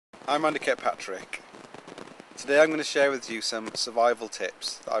I'm Kirkpatrick. Today I'm going to share with you some survival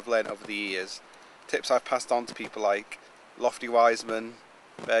tips that I've learned over the years. Tips I've passed on to people like Lofty Wiseman,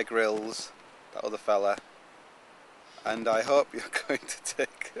 Bear Grylls, that other fella, and I hope you're going to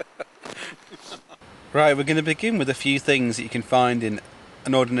take. Right, we're going to begin with a few things that you can find in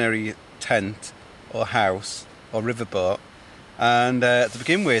an ordinary tent or house or riverboat, and to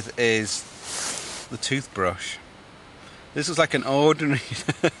begin with is the toothbrush. This looks like an ordinary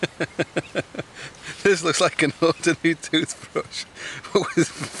this looks like an ordinary toothbrush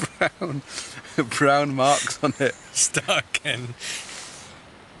with brown marks on it. Starken.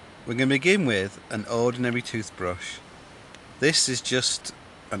 We're going to begin with an ordinary toothbrush. This is just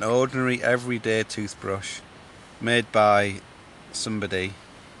an ordinary everyday toothbrush made by somebody,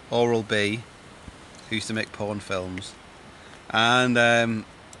 Oral-B, who used to make porn films. And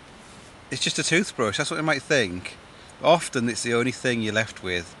it's just a toothbrush, that's what you might think. Often it's the only thing you're left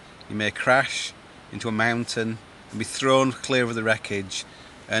with. You may crash into a mountain and be thrown clear of the wreckage,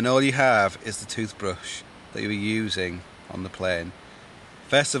 and all you have is the toothbrush that you were using on the plane.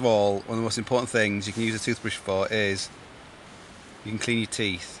 First of all, one of the most important things you can use a toothbrush for is you can clean your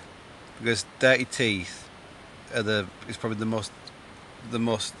teeth, because dirty teeth are is probably the most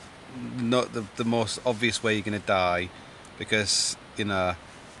obvious way you're going to die, because you know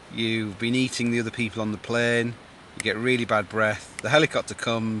you've been eating the other people on the plane. You get really bad breath. The helicopter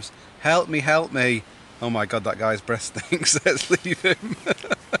comes. Help me, help me. Oh my god, that guy's breath stinks. Let's leave him.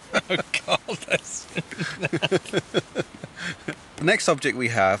 Oh god, that's... The next object we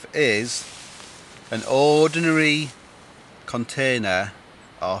have is an ordinary container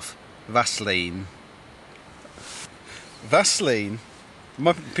of Vaseline. Vaseline,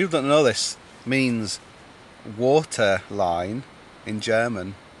 people don't know this, means water line in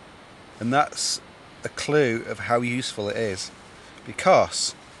German. And that's a clue of how useful it is,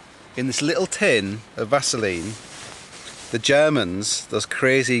 because in this little tin of Vaseline, the Germans, those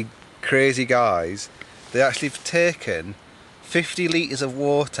crazy guys, they actually have taken 50 litres of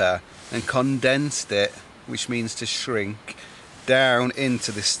water and condensed it, which means to shrink, down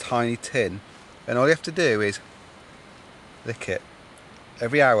into this tiny tin, and all you have to do is lick it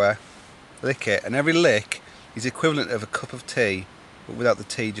every hour. Lick it, and every lick is equivalent of a cup of tea, but without the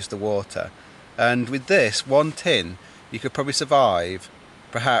tea, just the water. And with this one tin, you could probably survive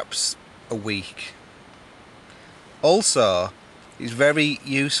perhaps a week. Also, it's very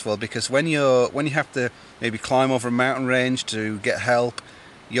useful because when you have to maybe climb over a mountain range to get help,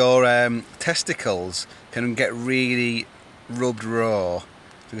 your testicles can get really rubbed raw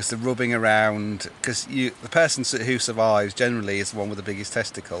because they're rubbing around. Because the person who survives generally is the one with the biggest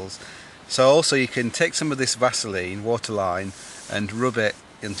testicles. So also you can take some of this Vaseline waterline and rub it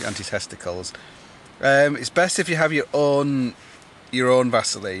into your testicles. It's best if you have your own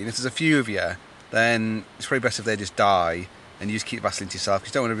Vaseline. If there's a few of you, then it's probably best if they just die and you just keep Vaseline to yourself,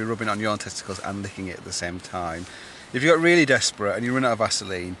 because you don't want to be rubbing it on your own testicles and licking it at the same time. If you got really desperate and you run out of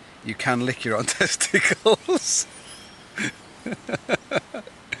Vaseline, you can lick your own testicles.